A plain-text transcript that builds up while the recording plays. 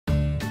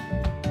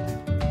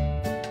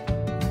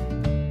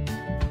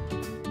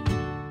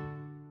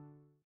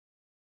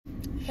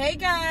Hey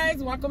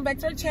guys, welcome back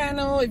to our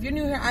channel. If you're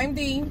new here, I'm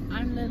Dee.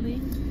 I'm Lily.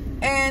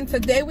 And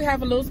today we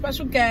have a little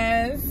special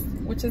guest,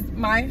 which is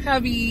my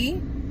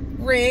hubby,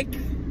 Rick.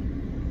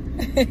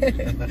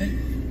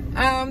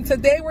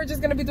 Today we're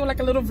just gonna be doing like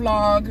a little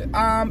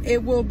vlog.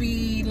 It will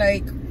be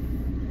like,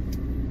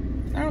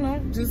 I don't know,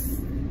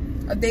 just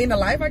a day in the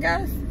life, I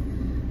guess.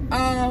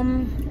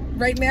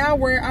 Right now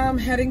we're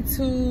heading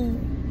to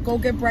go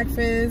get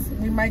breakfast.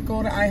 We might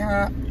go to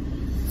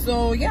IHOP.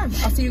 So yeah,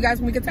 I'll see you guys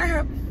when we get to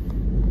IHOP.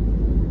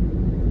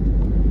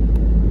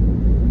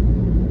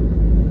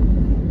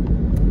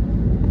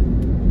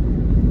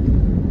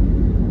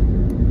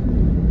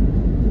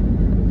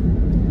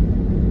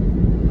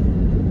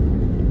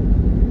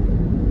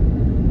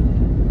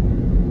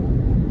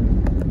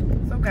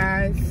 So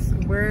guys,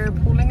 we're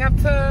pulling up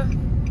to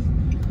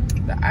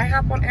the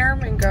IHOP on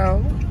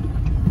Aramingo.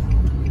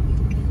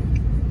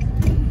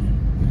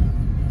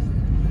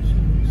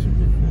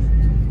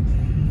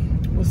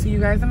 We'll see you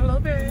guys in a little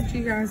bit.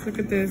 You guys, look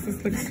at this.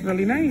 This looks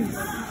really nice.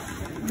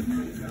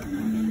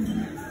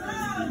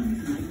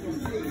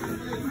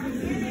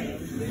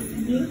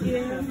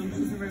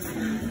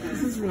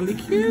 This is really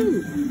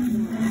cute.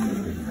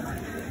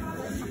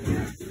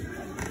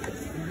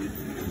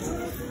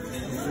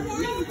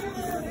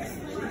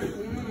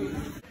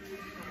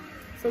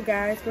 So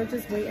guys, we're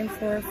just waiting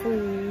for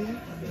food.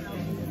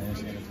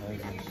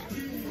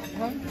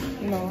 Huh?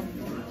 No.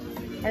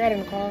 I got in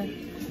the car.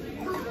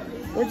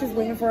 We're just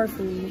waiting for our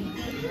food.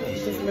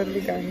 Just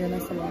literally got here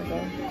not so long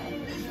ago.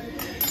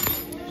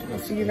 I'll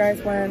see you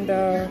guys when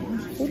the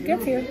food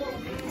gets here.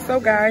 So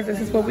guys, this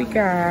is what we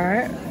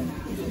got.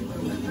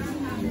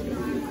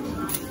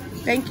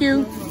 Thank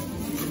you.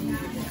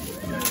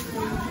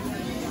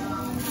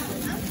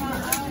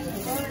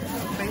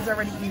 Things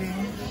already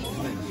eating.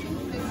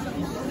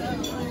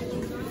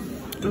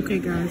 Okay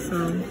guys, so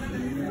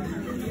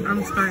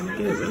I'm starting to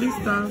get really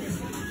stuffed.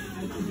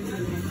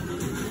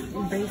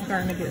 They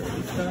starting to get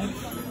really stuffed.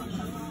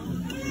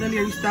 Lily,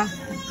 are you stuffed?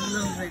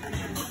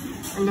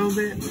 A little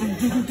bit.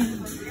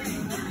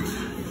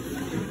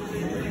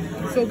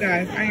 So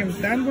guys, I am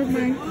done with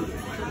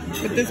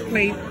this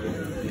plate.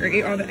 I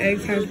ate all the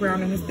eggs, hash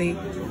brown, and the steak.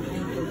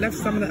 Left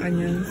some of the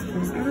onions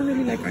because I don't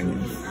really like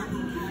onions.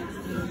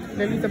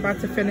 Lily's about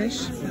to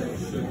finish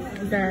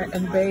that,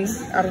 and Bae,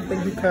 I don't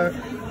think he could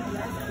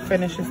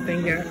finish his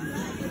thing yet.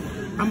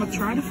 I'm gonna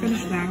try to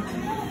finish that.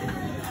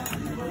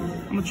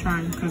 I'm gonna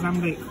try because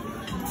I'm like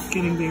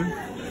getting there.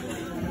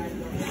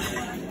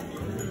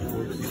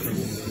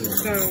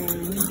 So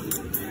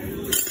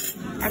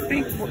I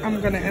think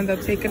I'm gonna end up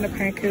taking the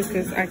pancakes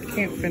because I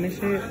can't finish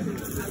it.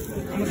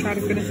 I'm gonna try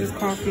to finish this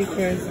coffee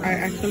because I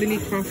actually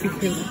need coffee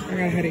because I got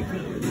a headache.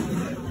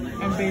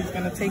 And Babe's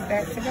gonna take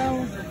that to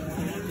go.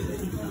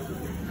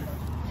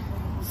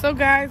 So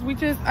guys, we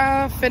just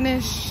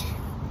finished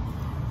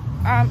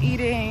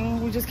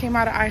eating. We just came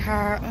out of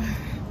IHOP.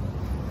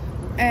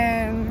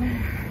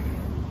 And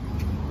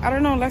I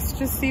don't know, let's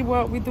just see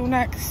what we do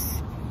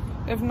next.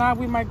 If not,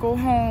 we might go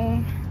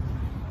home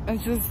and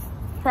just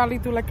probably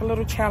do like a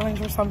little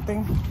challenge or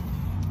something.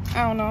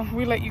 I don't know,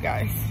 we let you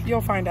guys,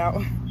 you'll find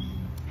out.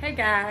 Hey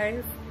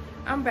guys,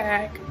 I'm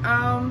back.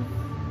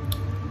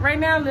 Right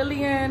now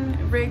Lily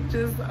and Rick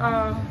just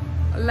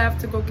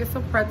left to go get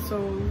some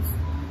pretzels.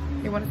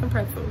 They wanted some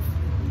pretzels.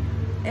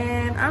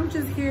 And I'm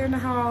just here in the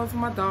house with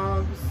my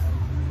dogs.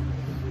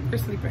 They're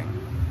sleeping.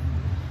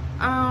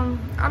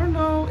 I don't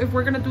know if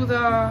we're gonna do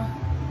the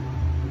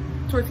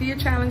tortilla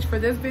challenge for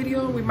this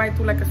video. We might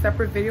do like a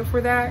separate video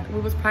for that.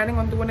 We was planning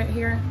on doing it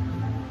here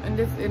in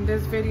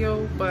this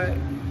video, but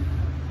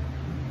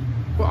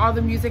with all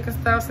the music and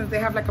stuff, since they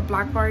have like a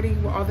block party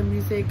with all the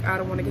music, I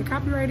don't want to get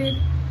copyrighted.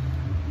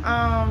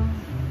 I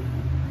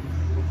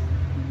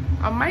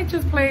might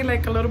just play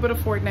like a little bit of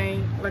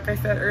Fortnite, like I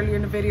said earlier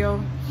in the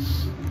video.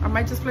 I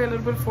might just play a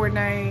little bit of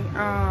Fortnite,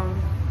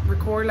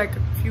 record like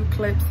a few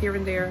clips here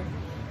and there,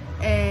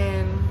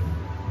 and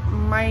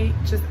might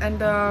just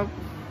end up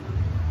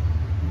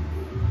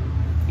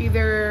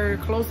either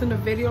closing the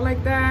video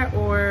like that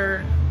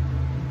or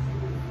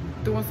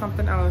doing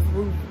something else.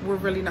 We're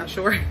really not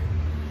sure.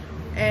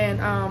 And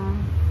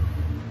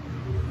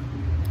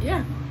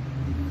yeah.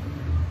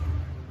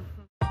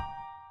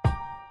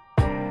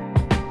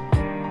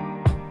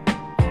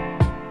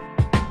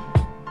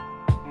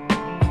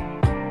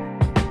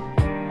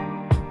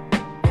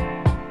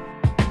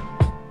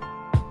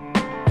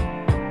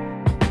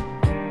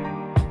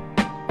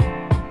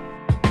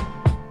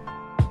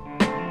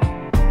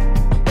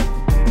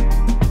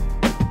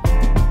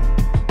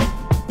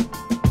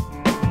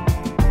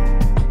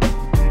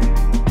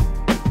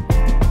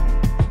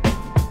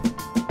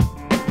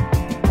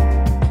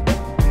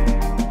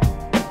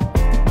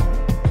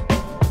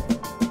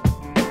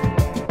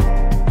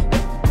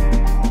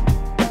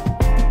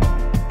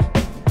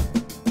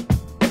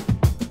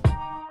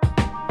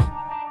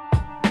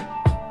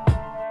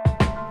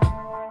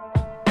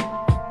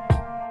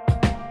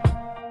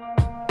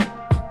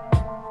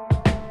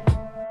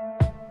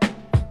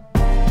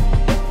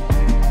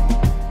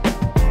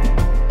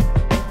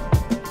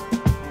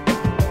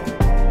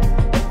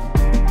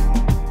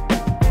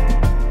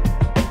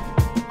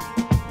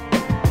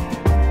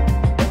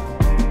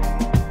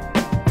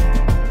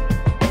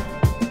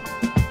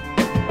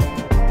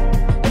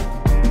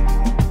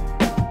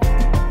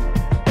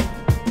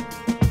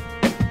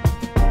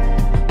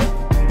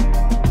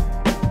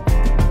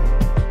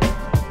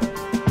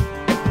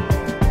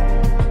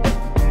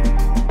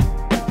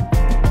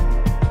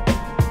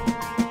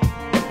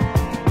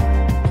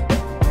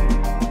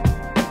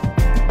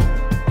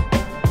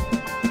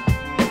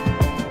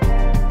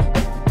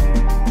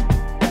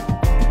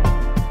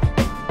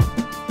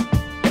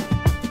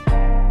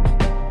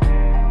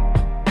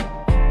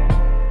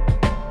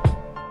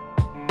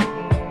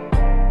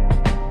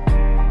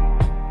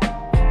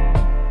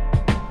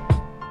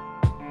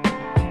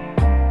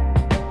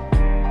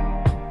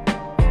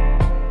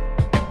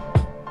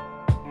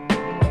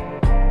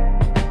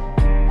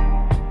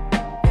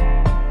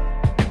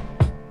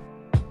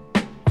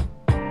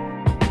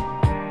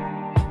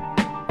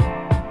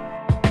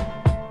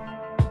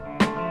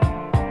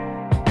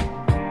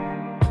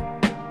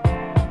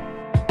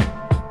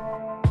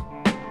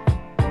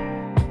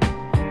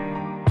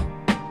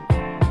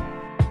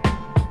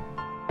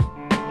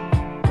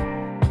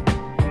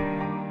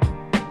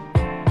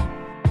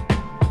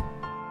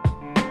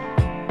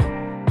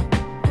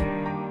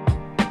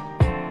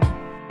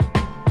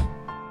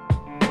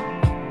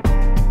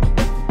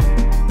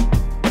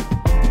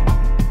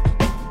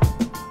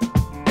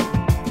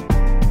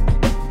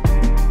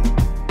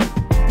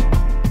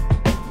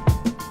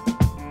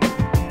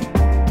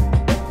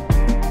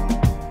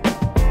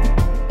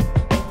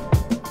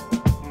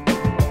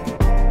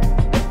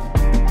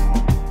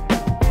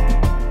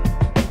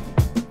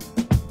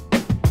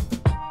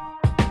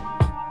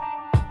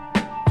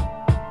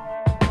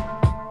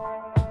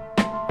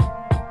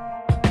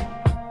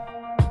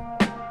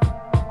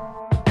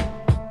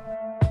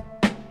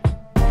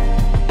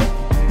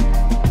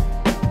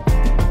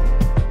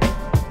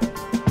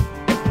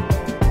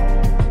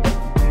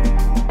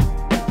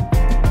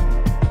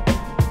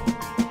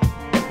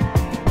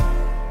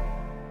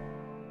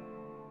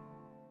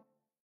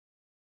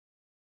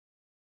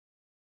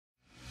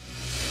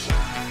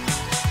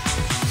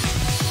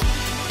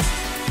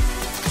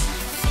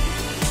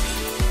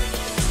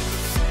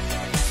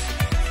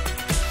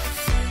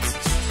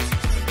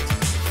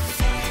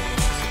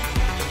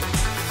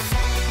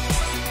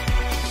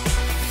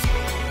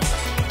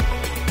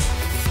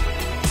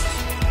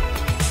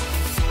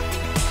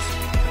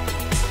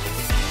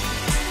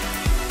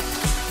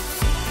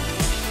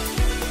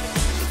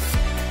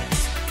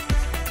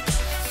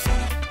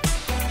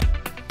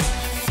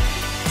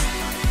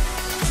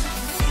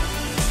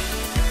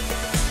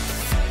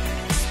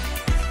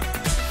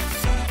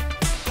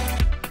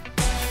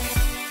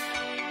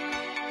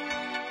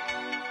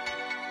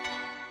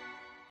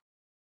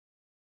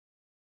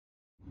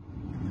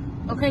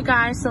 Okay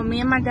guys, so me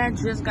and my dad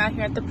just got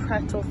here at the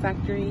pretzel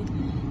factory.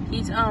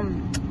 He's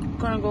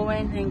gonna go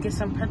in and get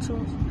some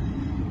pretzels,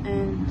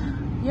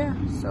 and yeah,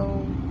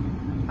 so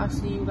I'll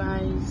see you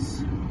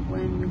guys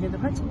when we get the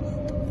pretzels.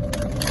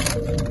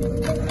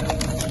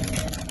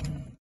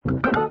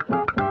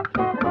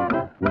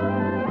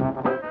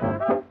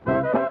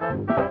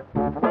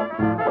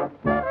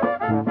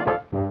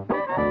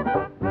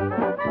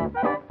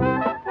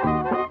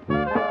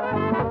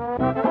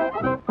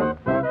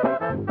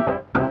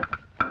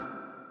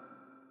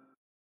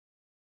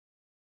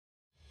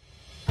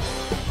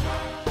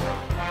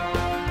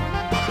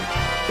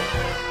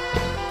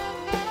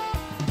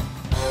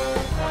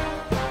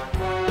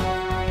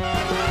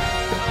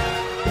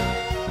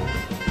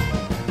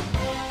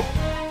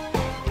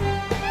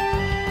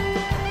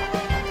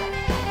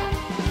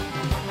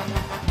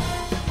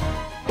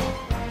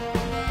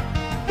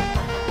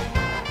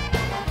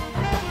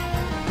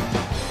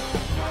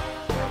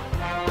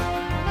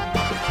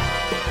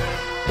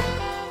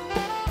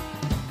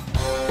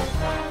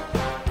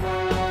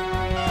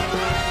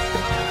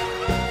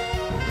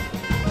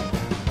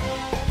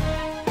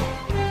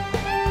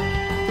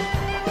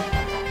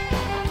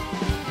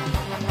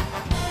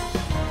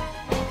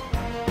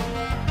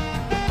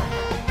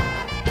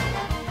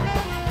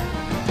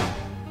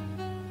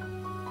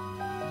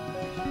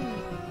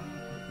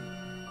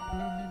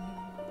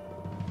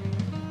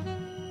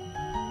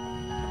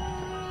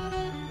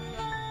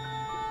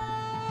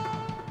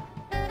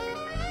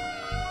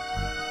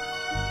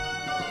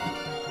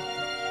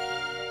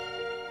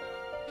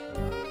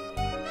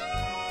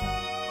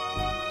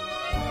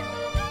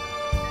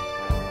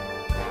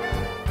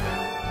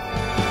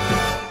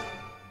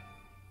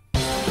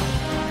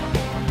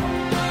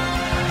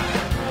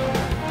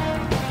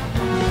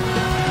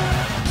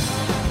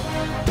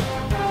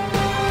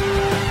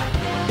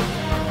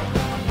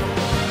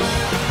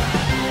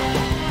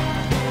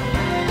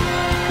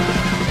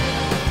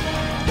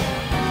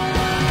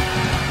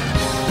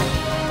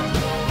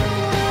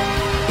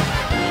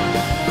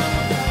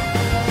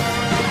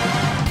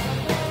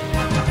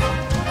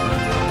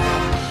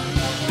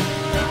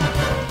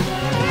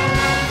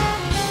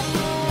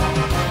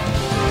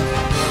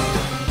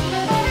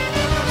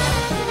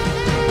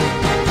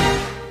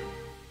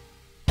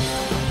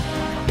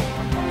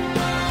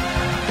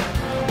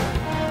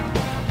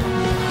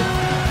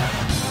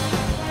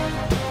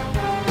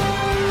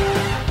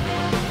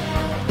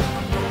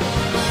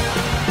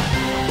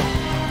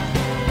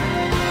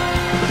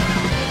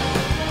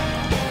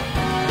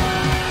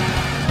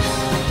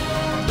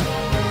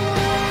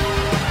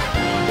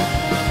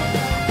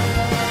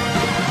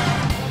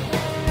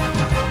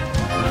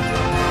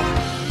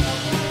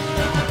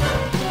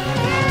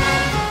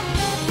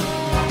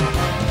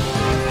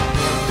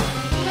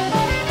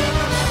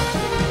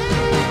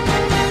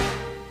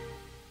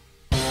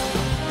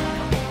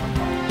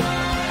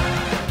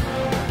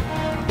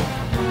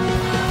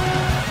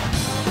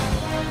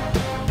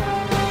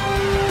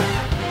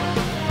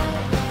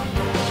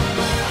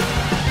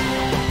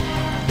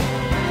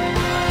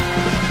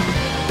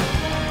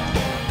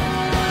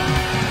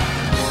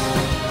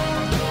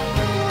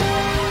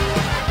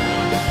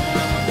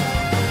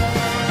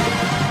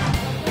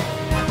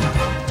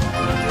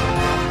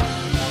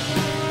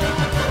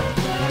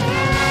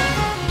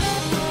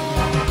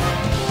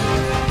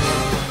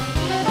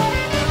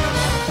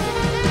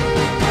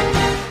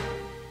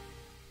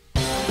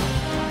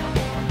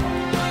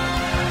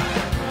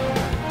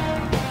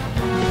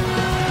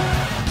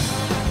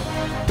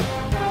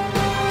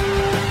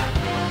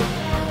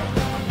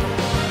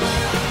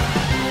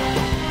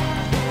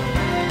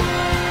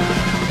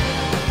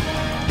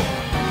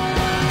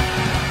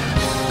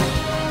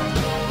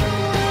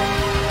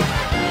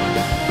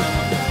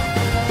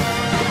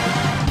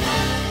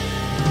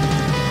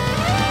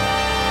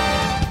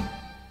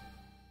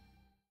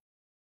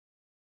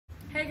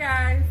 Hey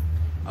guys,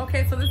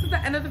 okay, so this is the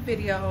end of the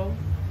video.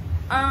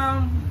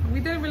 We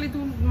didn't really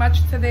do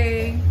much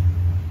today.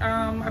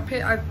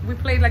 We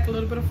played like a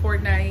little bit of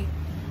Fortnite,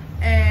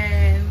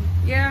 and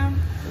yeah,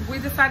 we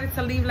decided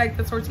to leave like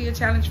the tortilla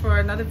challenge for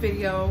another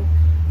video,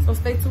 so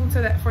stay tuned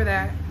to that for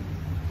that.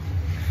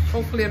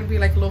 Hopefully it'll be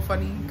like a little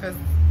funny, because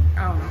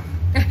I don't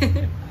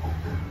know.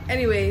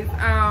 Anyways,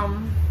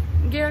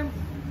 yeah,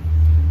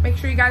 make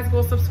sure you guys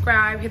go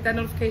subscribe, hit that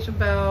notification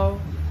bell,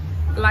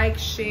 like,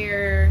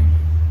 share,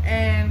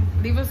 and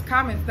leave us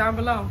comments down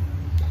below.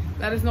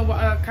 Let us know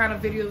what kind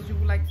of videos you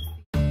would like to